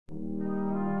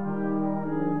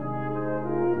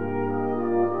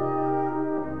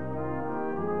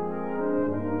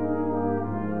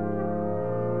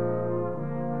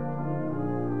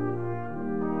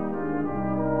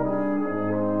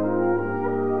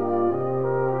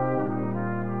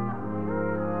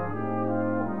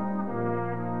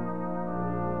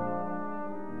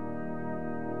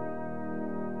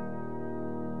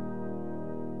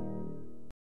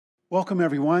Welcome,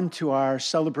 everyone, to our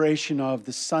celebration of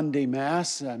the Sunday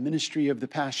Mass, Ministry of the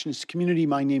Passionist Community.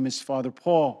 My name is Father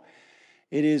Paul.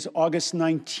 It is August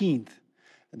 19th,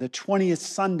 the 20th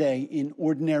Sunday in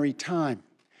Ordinary Time.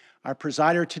 Our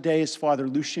presider today is Father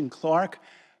Lucian Clark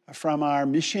from our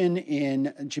mission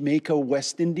in Jamaica,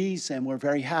 West Indies, and we're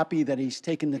very happy that he's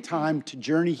taken the time to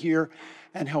journey here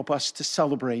and help us to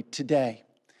celebrate today.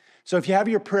 So if you have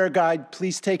your prayer guide,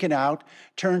 please take it out,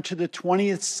 turn to the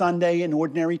 20th Sunday in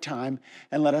Ordinary Time,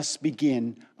 and let us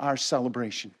begin our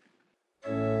celebration.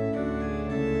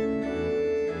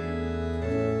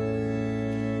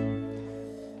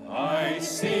 I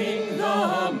sing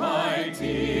the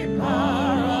mighty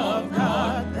power of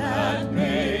God that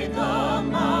made the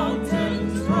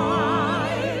mountains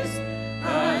rise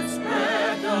and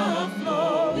spread the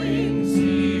flowing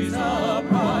seas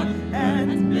abroad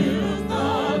and built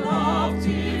the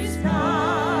lofty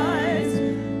skies.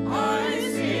 I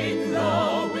sing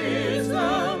the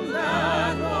wisdom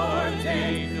that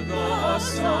ordained the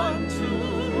sun to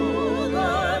rule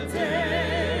the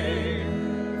day.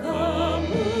 The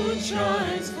moon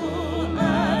shines full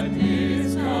at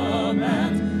his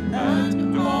command,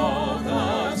 and all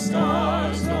the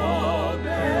stars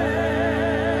obey.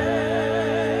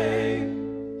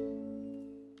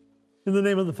 In the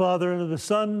name of the Father, and of the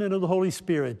Son, and of the Holy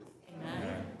Spirit.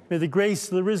 Amen. May the grace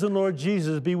of the risen Lord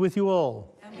Jesus be with you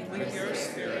all. And with your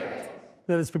spirit.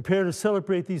 Let us prepare to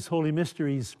celebrate these holy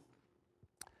mysteries.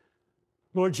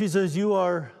 Lord Jesus, you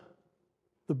are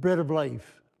the bread of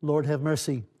life. Lord, have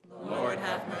mercy. Lord,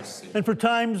 have mercy. And for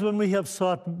times when we have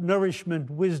sought nourishment,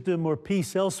 wisdom, or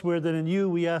peace elsewhere than in you,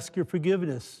 we ask your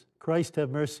forgiveness. Christ, have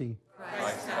mercy.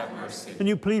 Christ, have mercy. And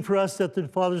you plead for us at the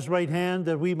Father's right hand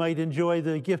that we might enjoy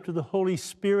the gift of the Holy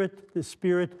Spirit, the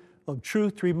Spirit of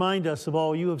truth, to remind us of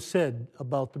all you have said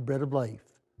about the bread of life.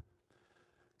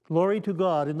 Glory to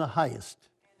God in the highest.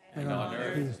 And on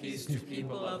earth, peace to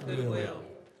people of good will.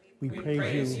 We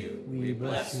praise you, we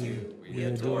bless you, we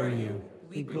adore you,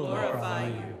 we glorify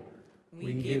you.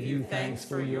 We give you thanks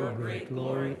for your great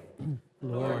glory,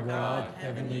 Lord God,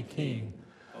 heavenly King,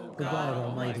 O God,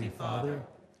 almighty Father,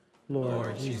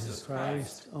 Lord Jesus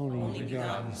Christ, only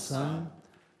begotten Son,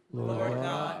 Lord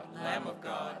God, Lamb of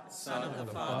God, Son of the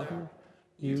Father,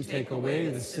 you take away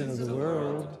the sin of the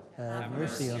world, have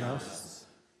mercy on us.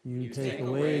 You take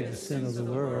away the sin of the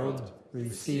world,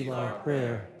 receive our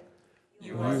prayer.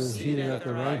 You are seated at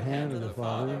the right hand of the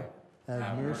Father,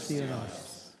 have mercy on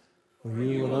us. For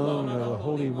you alone are the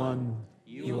Holy One,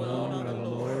 you alone are the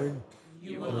Lord,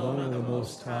 you alone are the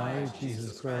Most High,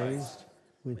 Jesus Christ,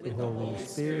 with the Holy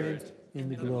Spirit, in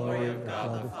the glory of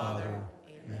God the Father.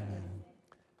 Amen.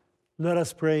 Let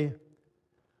us pray.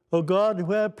 O God,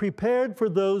 who have prepared for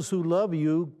those who love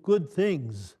you good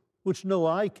things, which no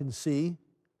eye can see,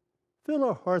 fill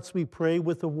our hearts, we pray,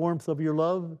 with the warmth of your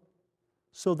love,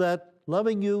 so that,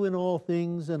 loving you in all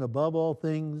things and above all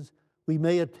things, we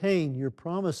may attain your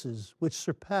promises, which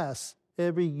surpass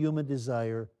every human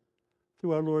desire.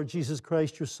 Through our Lord Jesus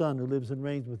Christ, your Son, who lives and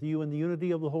reigns with you in the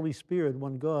unity of the Holy Spirit,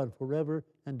 one God, forever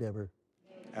and ever.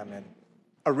 Amen.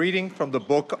 A reading from the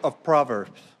book of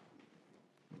Proverbs.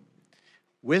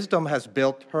 Wisdom has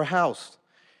built her house.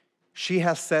 She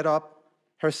has set up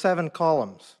her 7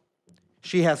 columns.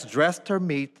 She has dressed her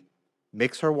meat,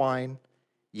 mixed her wine.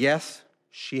 Yes,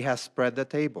 she has spread the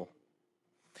table.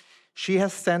 She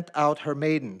has sent out her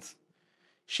maidens.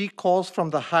 She calls from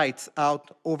the heights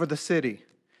out over the city.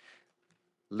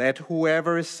 Let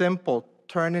whoever is simple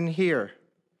turn in here.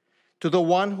 To the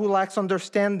one who lacks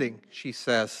understanding, she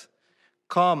says,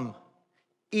 come,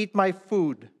 eat my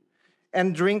food,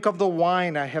 and drink of the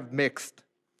wine I have mixed.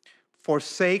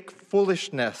 Forsake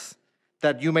foolishness,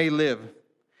 that you may live.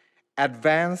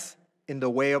 Advance in the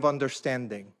way of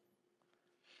understanding.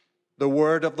 The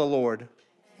word of the Lord.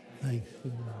 Thank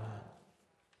you, Lord.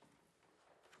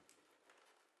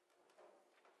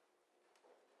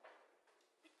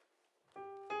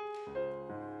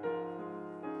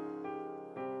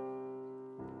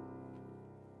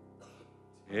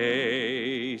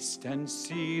 Taste and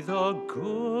see the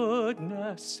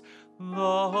goodness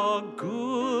of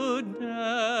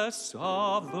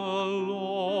the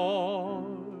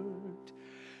Lord.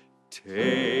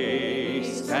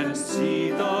 Taste and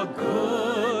see the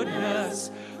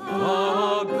goodness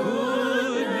of the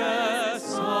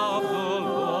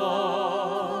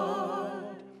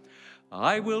Lord.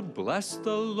 I will bless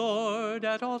the Lord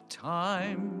at all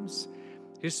times.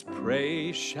 His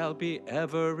praise shall be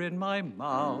ever in my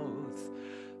mouth.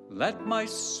 Let my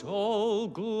soul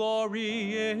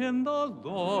glory in the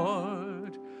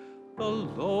Lord. The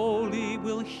lowly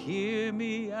will hear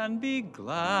me and be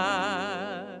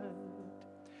glad.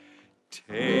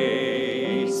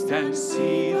 Taste and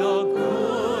see the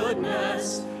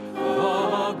goodness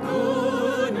of the Lord.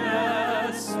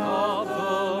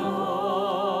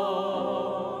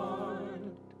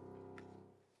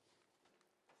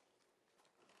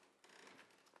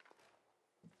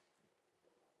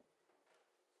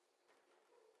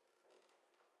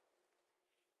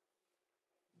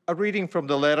 A reading from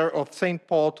the letter of St.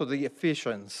 Paul to the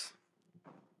Ephesians.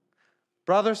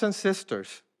 Brothers and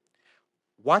sisters,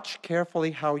 watch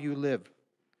carefully how you live,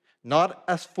 not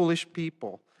as foolish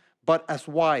people, but as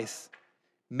wise,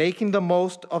 making the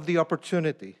most of the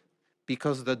opportunity,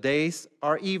 because the days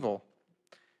are evil.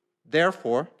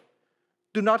 Therefore,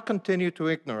 do not continue to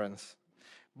ignorance,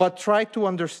 but try to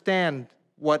understand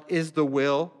what is the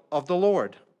will of the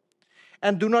Lord.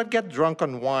 And do not get drunk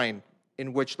on wine,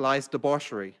 in which lies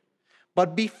debauchery,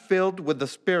 but be filled with the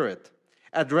Spirit,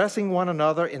 addressing one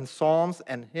another in psalms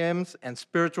and hymns and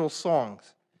spiritual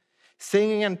songs,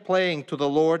 singing and playing to the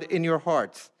Lord in your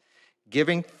hearts,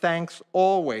 giving thanks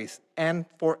always and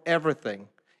for everything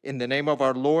in the name of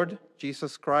our Lord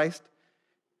Jesus Christ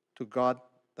to God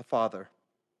the Father.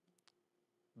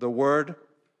 The word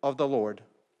of the Lord.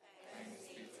 Thanks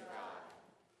be to God.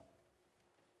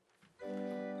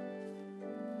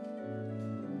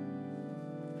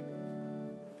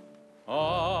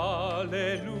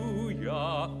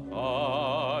 Alleluia,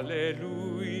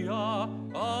 alleluia,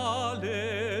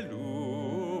 alleluia.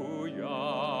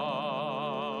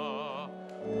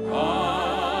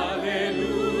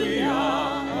 Alleluia,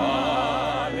 alleluia, alleluia.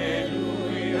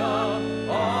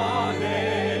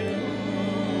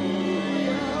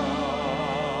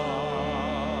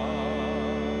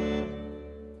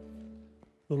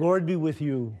 The Lord be with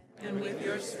you. and with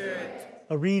your spirit.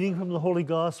 A reading from the Holy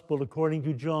Gospel according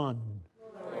to John.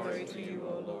 Glory to you,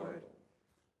 O Lord.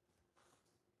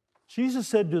 Jesus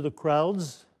said to the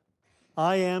crowds,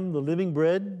 I am the living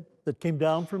bread that came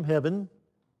down from heaven.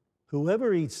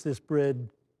 Whoever eats this bread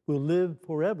will live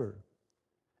forever.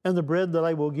 And the bread that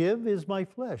I will give is my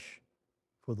flesh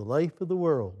for the life of the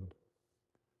world.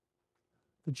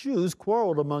 The Jews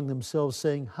quarreled among themselves,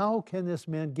 saying, How can this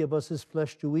man give us his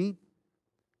flesh to eat?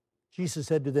 Jesus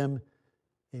said to them,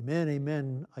 Amen,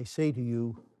 amen, I say to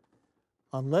you,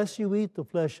 unless you eat the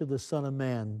flesh of the Son of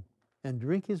Man and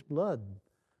drink his blood,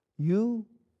 you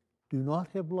do not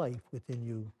have life within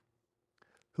you.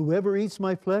 Whoever eats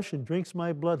my flesh and drinks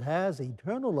my blood has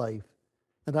eternal life,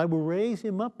 and I will raise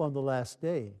him up on the last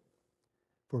day.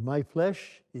 For my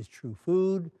flesh is true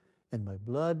food, and my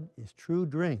blood is true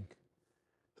drink.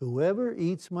 Whoever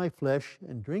eats my flesh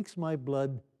and drinks my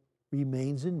blood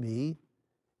remains in me,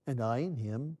 and I in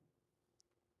him.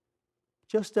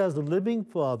 Just as the living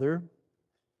Father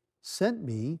sent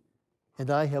me,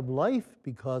 and I have life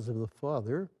because of the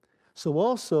Father, so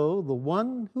also the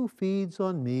one who feeds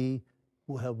on me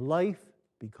will have life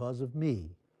because of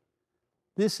me.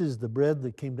 This is the bread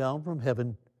that came down from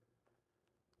heaven.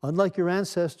 Unlike your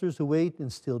ancestors who ate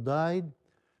and still died,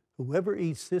 whoever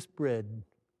eats this bread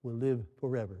will live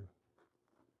forever.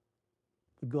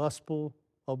 The Gospel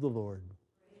of the Lord.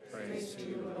 Praise to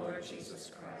you, Lord Jesus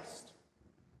Christ.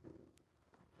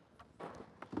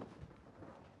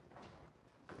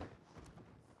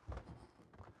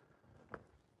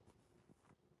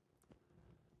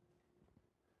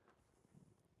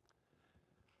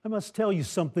 I must tell you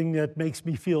something that makes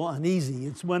me feel uneasy.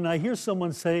 It's when I hear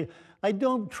someone say, I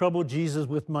don't trouble Jesus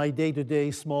with my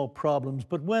day-to-day small problems,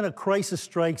 but when a crisis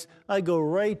strikes, I go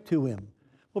right to him.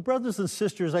 Well, brothers and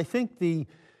sisters, I think the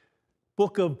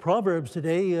book of Proverbs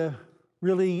today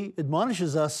really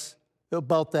admonishes us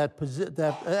about that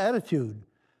attitude. It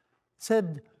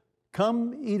said,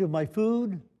 come, eat of my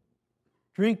food,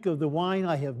 drink of the wine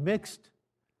I have mixed,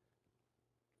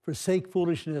 forsake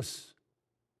foolishness,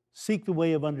 seek the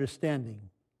way of understanding.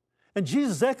 And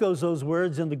Jesus echoes those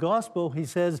words in the gospel. He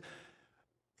says,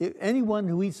 if anyone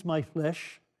who eats my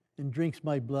flesh and drinks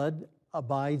my blood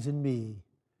abides in me,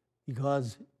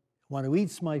 because one who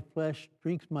eats my flesh,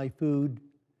 drinks my food,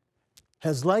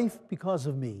 has life because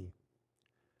of me.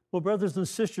 Well, brothers and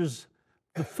sisters,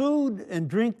 the food and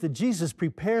drink that Jesus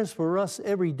prepares for us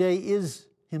every day is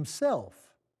himself.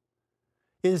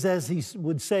 It is, as he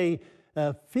would say,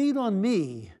 feed on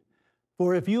me.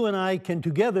 For if you and I can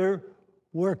together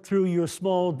work through your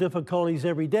small difficulties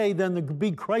every day, then the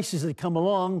big crises that come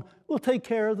along will take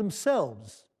care of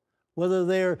themselves, whether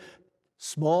they're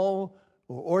small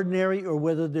or ordinary, or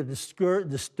whether they're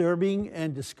disturbing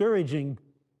and discouraging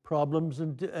problems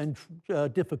and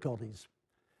difficulties.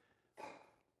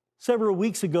 Several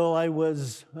weeks ago, I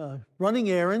was running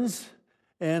errands,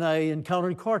 and I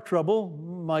encountered car trouble.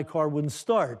 My car wouldn't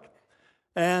start.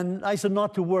 And I said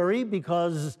not to worry,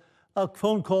 because a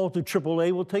phone call to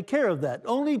AAA will take care of that,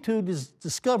 only to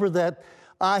discover that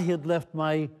I had left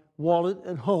my wallet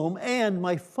at home and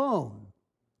my phone.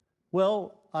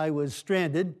 Well, I was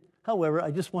stranded. However,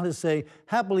 I just want to say,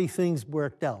 happily things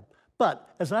worked out.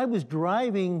 But as I was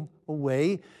driving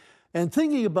away and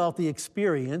thinking about the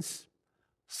experience,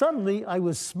 suddenly I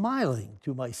was smiling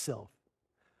to myself.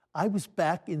 I was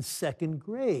back in second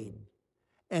grade.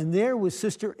 And there was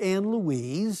Sister Anne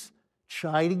Louise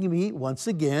chiding me once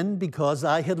again because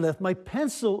I had left my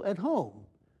pencil at home.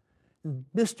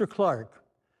 Mr. Clark,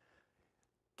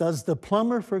 does the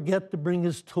plumber forget to bring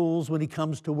his tools when he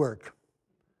comes to work?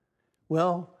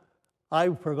 Well, I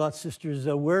forgot Sister's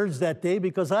words that day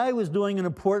because I was doing an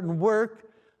important work.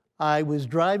 I was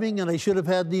driving and I should have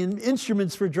had the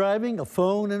instruments for driving, a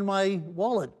phone and my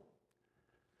wallet.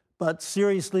 But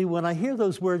seriously, when I hear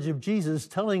those words of Jesus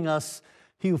telling us,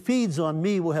 "He who feeds on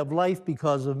me will have life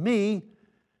because of me,"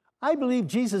 I believe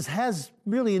Jesus has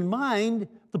really in mind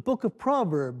the book of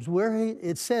Proverbs, where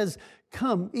it says,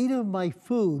 "Come, eat of my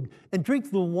food and drink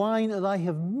the wine that I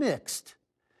have mixed."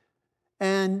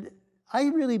 And I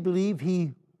really believe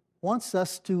he wants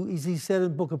us to, as he said in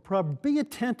the book of Proverbs, be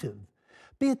attentive.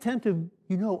 Be attentive.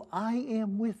 You know, I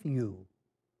am with you.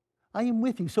 I am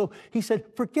with you. So he said,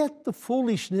 forget the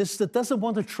foolishness that doesn't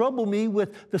want to trouble me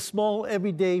with the small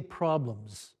everyday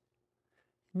problems.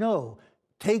 No,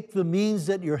 take the means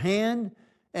at your hand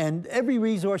and every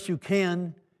resource you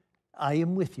can. I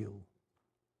am with you.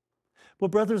 Well,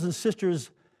 brothers and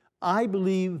sisters, I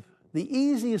believe the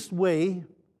easiest way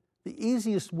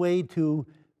to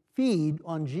feed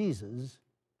on Jesus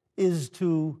is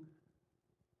to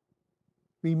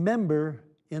remember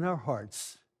in our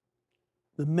hearts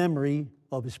the memory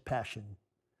of his passion.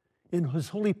 In his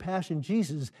holy passion,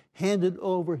 Jesus handed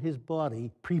over his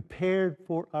body, prepared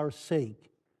for our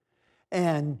sake.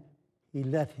 And he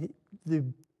let the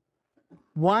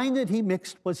wine that he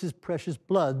mixed was his precious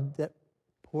blood that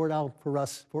poured out for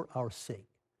us for our sake.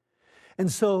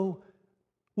 And so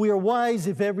we are wise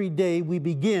if every day we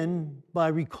begin by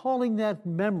recalling that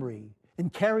memory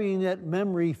and carrying that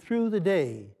memory through the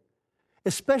day,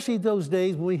 especially those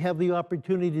days when we have the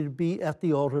opportunity to be at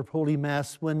the altar of Holy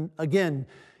Mass, when, again,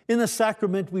 in the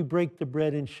sacrament, we break the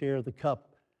bread and share the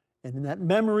cup. And in that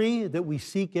memory that we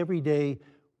seek every day,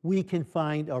 we can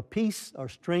find our peace, our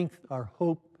strength, our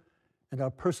hope, and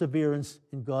our perseverance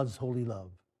in God's holy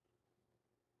love.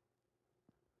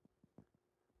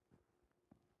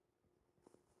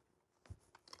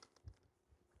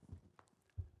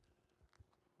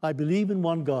 I believe in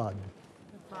one God,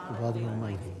 the Father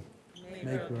Almighty,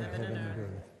 maker of heaven and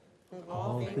earth,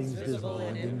 all things visible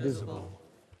and invisible.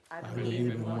 I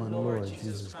believe in one Lord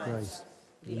Jesus Christ,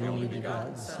 the only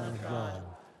begotten Son of God,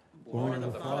 born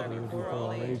of the Father before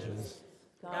all ages,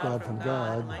 God from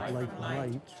God, like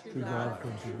light, true God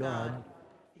from true God,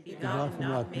 begot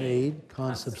from what made,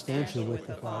 consubstantial with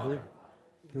the Father,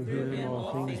 through whom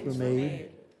all things were made,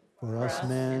 for us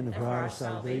man and for our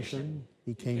salvation.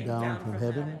 He came down from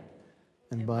heaven,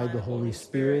 and by the Holy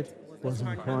Spirit was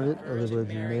incarnate of the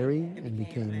Virgin Mary and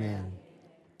became man.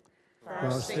 For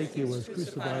our sake he was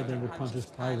crucified under Pontius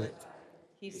Pilate.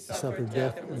 He suffered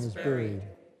death and was buried,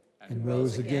 and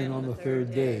rose again on the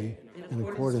third day in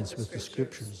accordance with the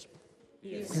Scriptures.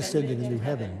 He ascended into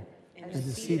heaven and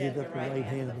is seated at the right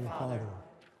hand of the Father.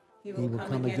 He will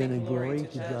come again in glory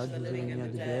to judge the living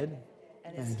and the dead,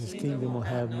 and his kingdom will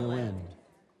have no end.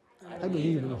 I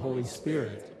believe in the Holy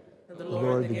Spirit, the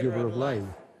Lord, the giver of life,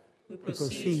 who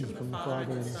proceeds from the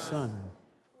Father and the Son,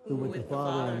 who with the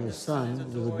Father and the Son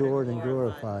was adored and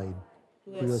glorified,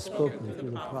 who has spoken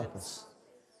through the prophets.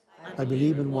 I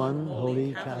believe in one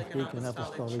holy, Catholic, and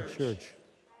Apostolic Church.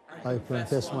 I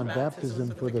confess one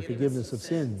baptism for the forgiveness of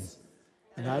sins,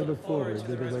 and I look forward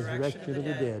to the resurrection of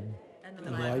the dead and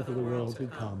the life of the world to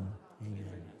come. Amen.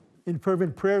 In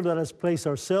fervent prayer, let us place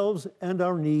ourselves and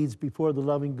our needs before the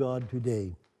loving God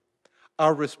today.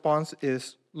 Our response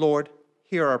is, Lord,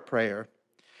 hear our prayer.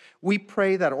 We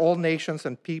pray that all nations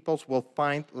and peoples will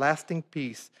find lasting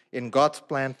peace in God's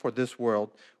plan for this world.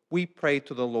 We pray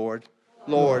to the Lord,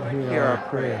 Lord, hear our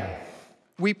prayer.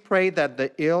 We pray that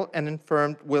the ill and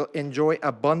infirm will enjoy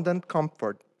abundant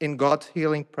comfort in God's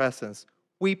healing presence.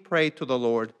 We pray to the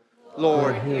Lord,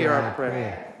 Lord, hear our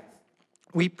prayer.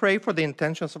 We pray for the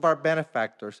intentions of our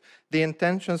benefactors, the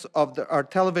intentions of our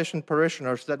television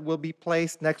parishioners that will be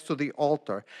placed next to the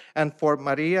altar, and for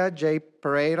Maria J.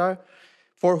 Pereira,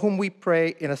 for whom we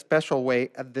pray in a special way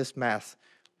at this Mass.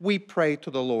 We pray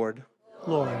to the Lord.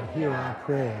 Lord, hear our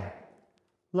prayer.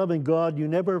 Loving God, you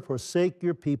never forsake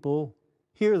your people.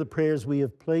 Hear the prayers we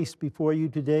have placed before you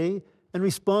today and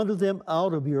respond to them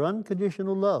out of your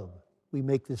unconditional love. We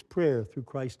make this prayer through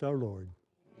Christ our Lord.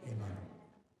 Amen.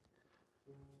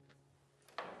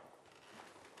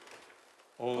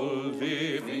 O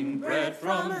living bread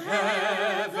from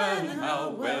heaven,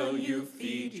 how well you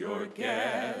feed your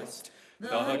guest.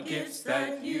 The gifts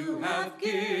that you have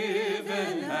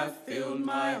given have filled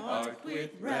my heart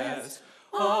with rest.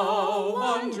 O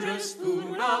wondrous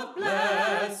food of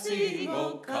blessing,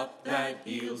 O cup that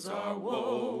heals our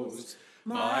woes.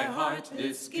 My heart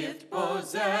this gift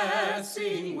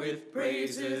possessing, with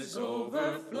praises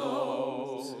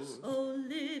overflows. O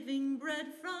living bread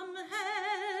from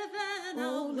heaven,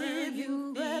 how well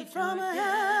you feed from your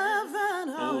heaven,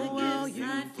 how guests. well The you gifts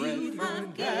that feed you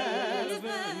have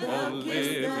given, O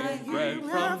living bread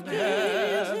from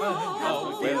heaven,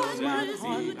 how well you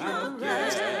feed your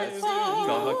guests.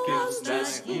 The gifts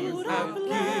that you have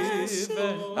given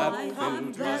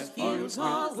have filled my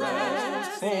heart with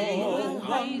rest. Oh,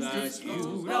 come that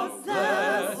food of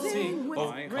blessing,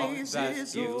 my heart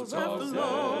that gift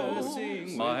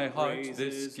possessing, my heart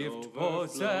this gift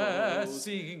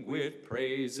possessing, with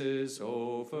praises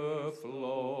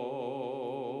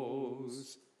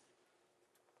overflows.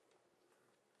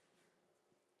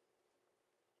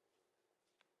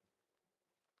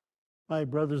 My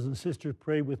brothers and sisters,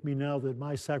 pray with me now that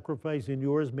my sacrifice and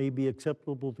yours may be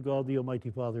acceptable to God the Almighty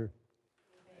Father.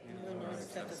 And the Lord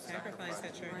accept the sacrifice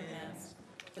at your hands,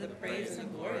 for the praise and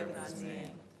glory of God's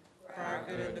name, for our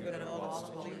good and the good of all the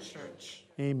Holy Church.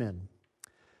 Amen.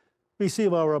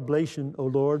 Receive our oblation, O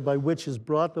Lord, by which is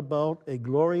brought about a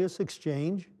glorious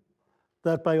exchange,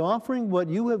 that by offering what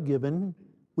you have given,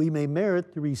 we may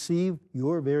merit to receive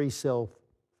your very self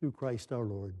through Christ our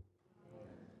Lord.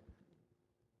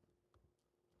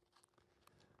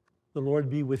 The Lord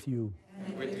be with you.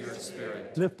 And with your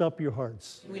spirit. Lift up your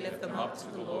hearts. We lift them up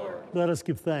to the Lord. Let us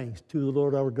give thanks to the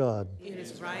Lord our God. It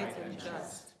is right and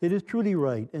just. It is truly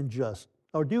right and just,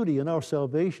 our duty and our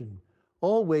salvation,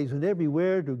 always and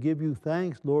everywhere to give you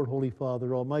thanks, Lord, Holy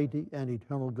Father, Almighty and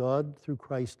eternal God, through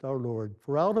Christ our Lord.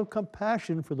 For out of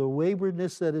compassion for the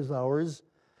waywardness that is ours,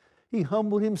 he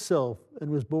humbled himself and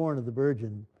was born of the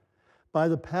Virgin. By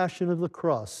the passion of the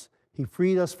cross, he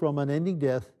freed us from unending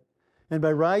death, and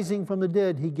by rising from the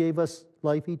dead, he gave us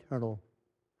life eternal.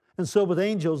 And so with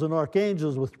angels and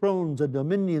archangels, with thrones and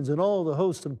dominions and all the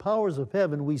hosts and powers of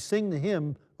heaven, we sing the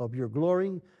hymn of your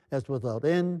glory, as without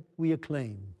end we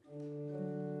acclaim.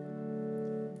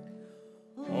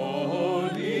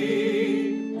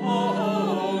 Holy,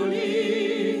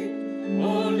 holy,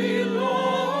 holy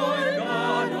Lord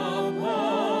God of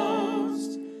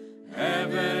hosts,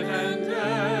 heaven and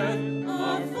earth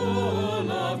are full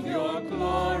of your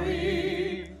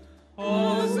glory.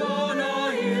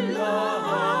 Hosanna in the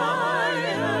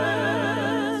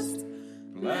highest.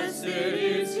 Blessed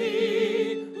is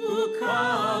he who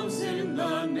comes in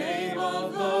the name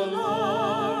of the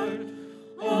Lord.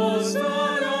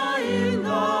 Hosanna in the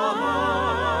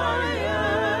highest.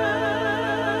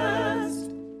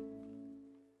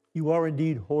 You are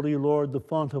indeed holy, Lord, the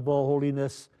fount of all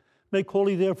holiness. Make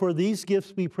holy, therefore, these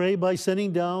gifts, we pray, by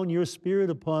sending down your Spirit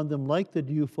upon them like the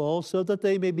dewfall, so that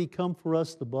they may become for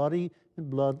us the body and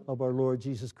blood of our Lord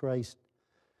Jesus Christ.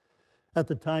 At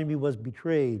the time he was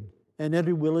betrayed and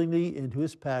entered willingly into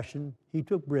his passion, he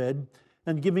took bread,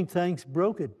 and giving thanks,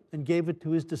 broke it and gave it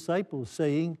to his disciples,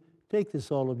 saying, "Take this,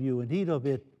 all of you, and eat of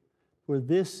it, for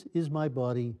this is my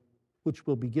body, which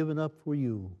will be given up for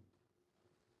you."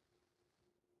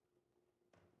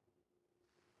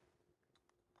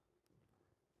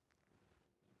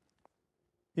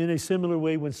 In a similar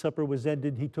way, when supper was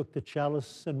ended, he took the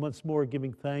chalice, and once more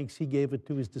giving thanks, he gave it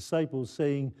to his disciples,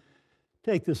 saying,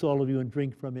 "Take this, all of you, and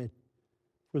drink from it,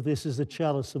 for this is the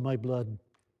chalice of my blood,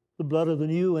 the blood of the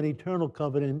new and eternal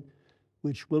covenant,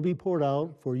 which will be poured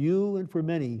out for you and for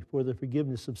many for the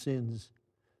forgiveness of sins.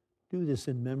 Do this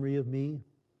in memory of me."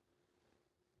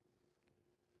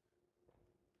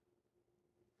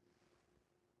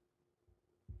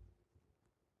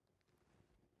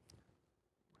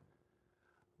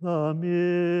 The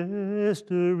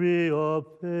mystery of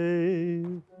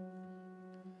faith.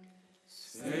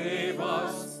 Save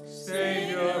us,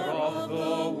 Savior of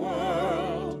the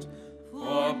world,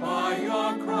 for by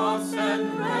your cross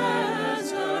and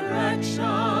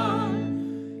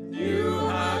resurrection you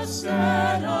have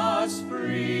set us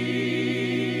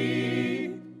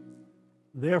free.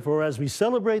 Therefore, as we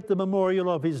celebrate the memorial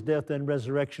of his death and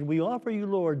resurrection, we offer you,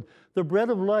 Lord, the bread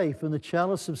of life and the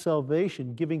chalice of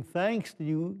salvation, giving thanks to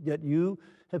you that you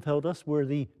have held us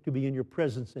worthy to be in your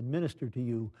presence and minister to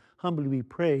you. Humbly we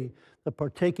pray that,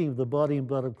 partaking of the body and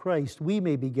blood of Christ, we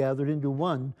may be gathered into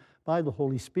one by the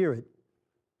Holy Spirit.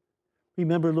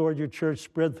 Remember, Lord, your church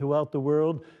spread throughout the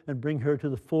world and bring her to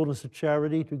the fullness of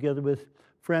charity, together with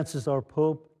Francis, our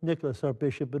Pope, Nicholas, our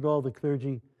Bishop, and all the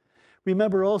clergy.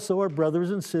 Remember also our brothers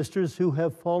and sisters who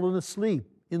have fallen asleep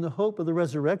in the hope of the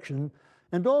resurrection,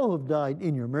 and all who have died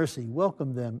in your mercy.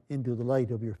 Welcome them into the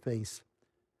light of your face.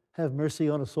 Have mercy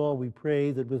on us all, we pray,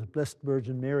 that with the Blessed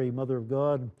Virgin Mary, Mother of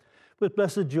God, with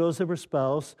Blessed Joseph, her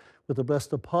spouse, with the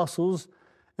blessed apostles,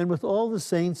 and with all the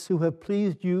saints who have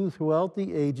pleased you throughout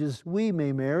the ages, we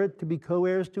may merit to be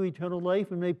co-heirs to eternal life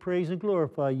and may praise and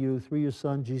glorify you through your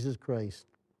Son, Jesus Christ.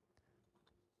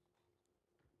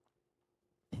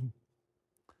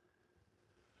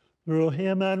 Through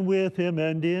him and with him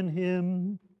and in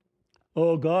him,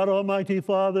 O God, Almighty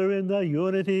Father, in the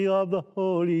unity of the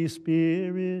Holy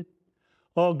Spirit,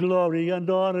 all glory and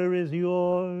honor is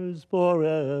yours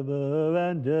forever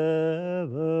and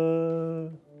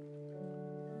ever.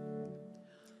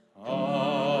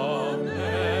 Amen.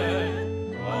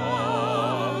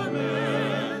 Amen.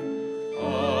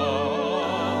 Amen.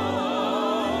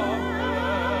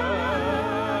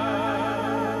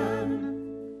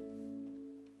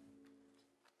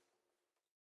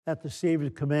 At the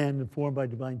Savior's command, informed by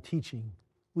divine teaching,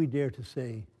 we dare to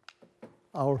say,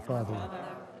 Our Father,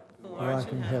 who art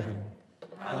in heaven,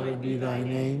 hallowed be thy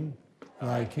name.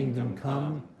 Thy kingdom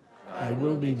come, thy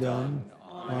will be done,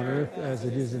 on earth as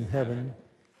it is in heaven.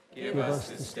 Give us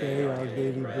this day our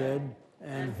daily bread,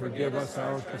 and forgive us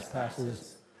our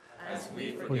trespasses, As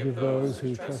we forgive those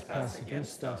who trespass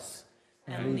against us.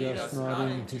 And lead us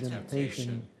not into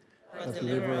temptation, but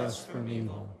deliver us from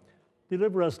evil.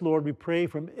 Deliver us, Lord, we pray,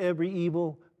 from every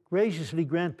evil. Graciously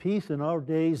grant peace in our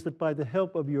days, that by the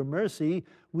help of your mercy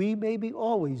we may be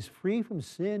always free from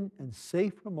sin and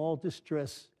safe from all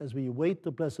distress, as we await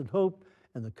the blessed hope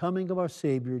and the coming of our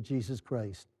Savior, Jesus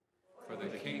Christ. For the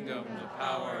kingdom, the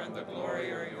power, and the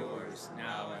glory are yours,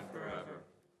 now and forever.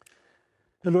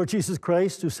 The Lord Jesus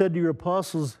Christ, who said to your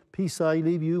apostles, Peace I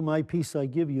leave you, my peace I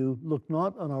give you, look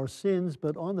not on our sins,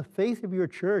 but on the faith of your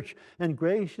church, and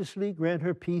graciously grant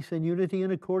her peace and unity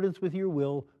in accordance with your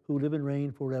will, who live and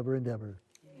reign forever and ever.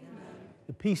 Amen.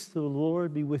 The peace of the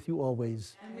Lord be with you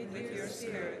always. And with your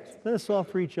spirit. Let us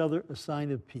offer each other a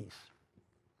sign of peace.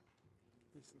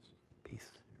 Peace.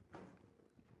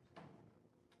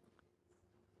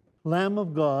 Lamb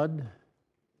of God,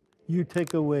 you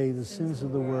take away the sins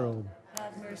of the world.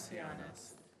 Have mercy on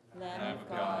us. Lamb of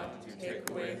God, you take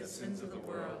away the sins of the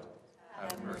world.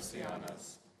 Have mercy on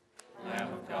us.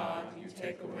 Lamb of God, you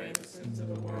take away the sins of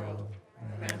the world.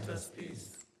 Grant us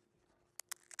peace.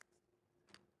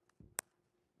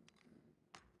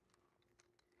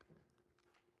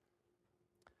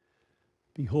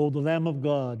 Behold the Lamb of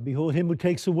God. Behold him who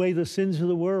takes away the sins of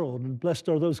the world. And blessed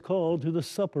are those called to the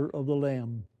supper of the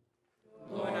Lamb.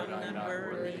 Lord, I'm not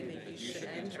worthy that you should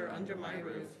enter under my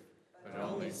roof, but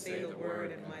only say the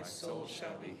word, and my soul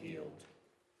shall be healed.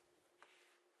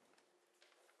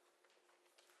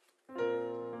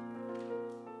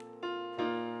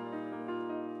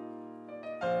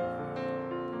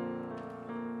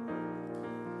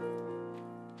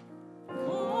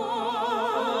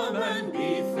 Come and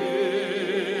be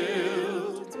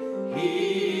filled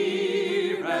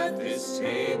here at this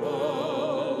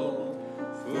table.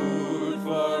 Food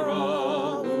for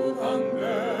all who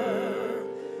hunger,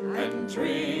 and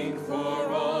drink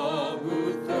for all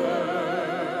who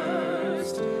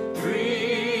thirst.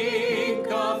 Drink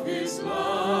of his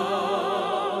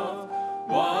love,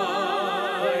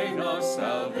 wine of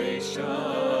salvation.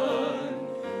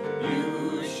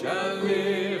 You shall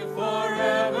live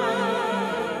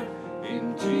forever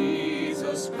in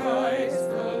Jesus Christ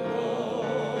the Lord.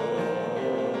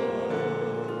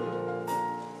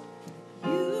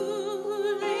 You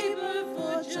who labor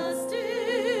for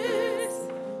justice,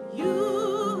 you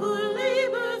who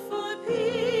labor for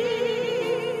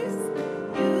peace,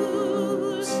 you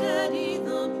who study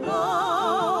the blood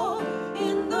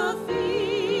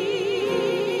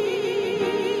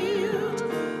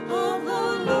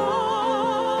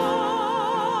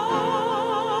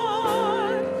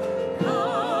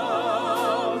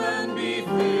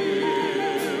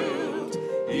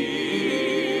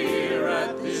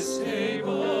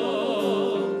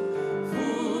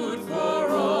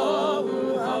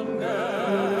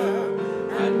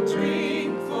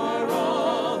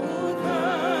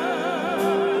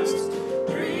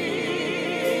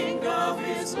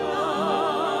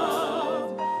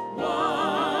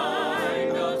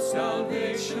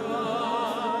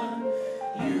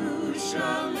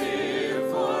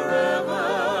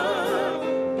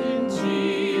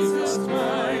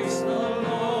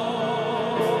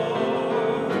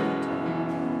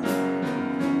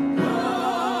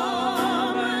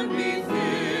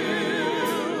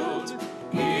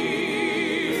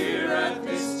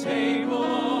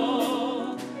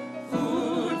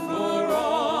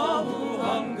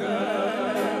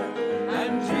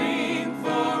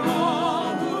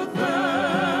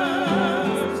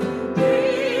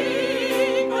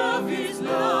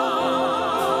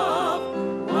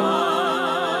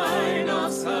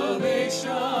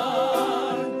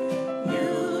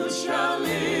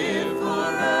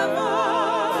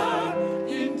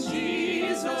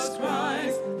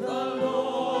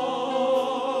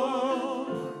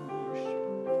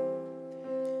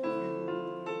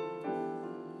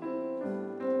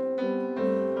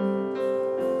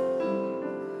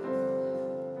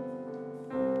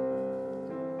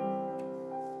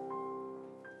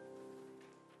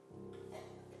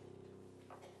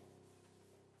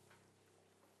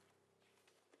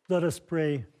Let us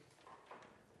pray.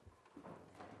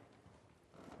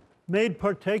 Made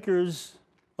partakers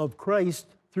of Christ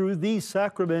through these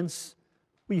sacraments,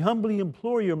 we humbly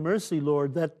implore your mercy,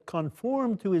 Lord, that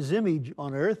conformed to his image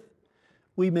on earth,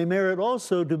 we may merit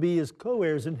also to be his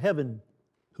co-heirs in heaven,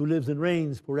 who lives and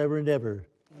reigns forever and ever.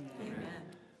 Amen.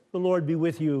 The Lord be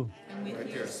with you. And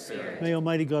with your spirit. May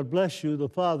Almighty God bless you, the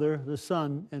Father, the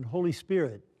Son, and Holy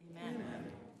Spirit. Amen.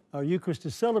 Our Eucharist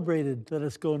is celebrated. Let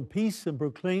us go in peace and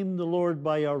proclaim the Lord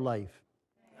by our life.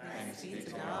 Thanks be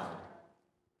to God.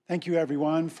 Thank you,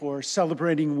 everyone, for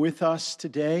celebrating with us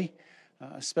today.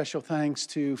 Special thanks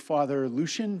to Father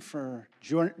Lucian for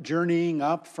journeying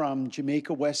up from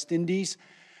Jamaica, West Indies,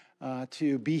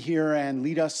 to be here and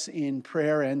lead us in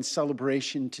prayer and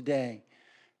celebration today.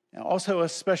 Now, also a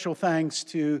special thanks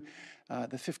to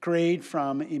the 5th grade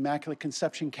from Immaculate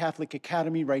Conception Catholic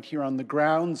Academy right here on the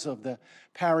grounds of the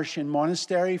parish and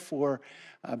monastery for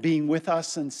being with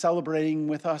us and celebrating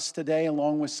with us today,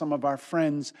 along with some of our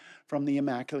friends from the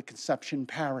Immaculate Conception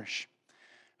Parish.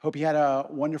 Hope you had a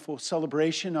wonderful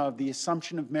celebration of the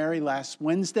Assumption of Mary last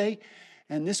Wednesday.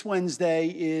 And this Wednesday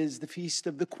is the Feast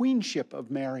of the Queenship of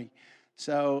Mary.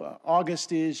 So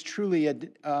August is truly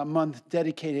a month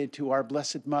dedicated to our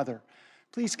Blessed Mother.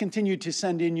 Please continue to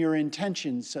send in your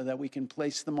intentions so that we can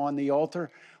place them on the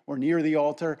altar or near the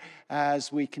altar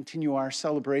as we continue our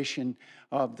celebration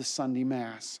of the Sunday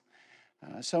Mass.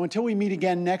 So until we meet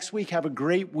again next week, have a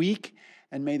great week.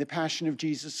 And may the Passion of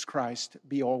Jesus Christ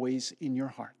be always in your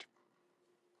heart.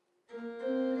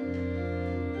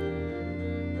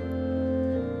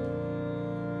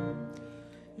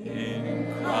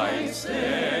 In Christ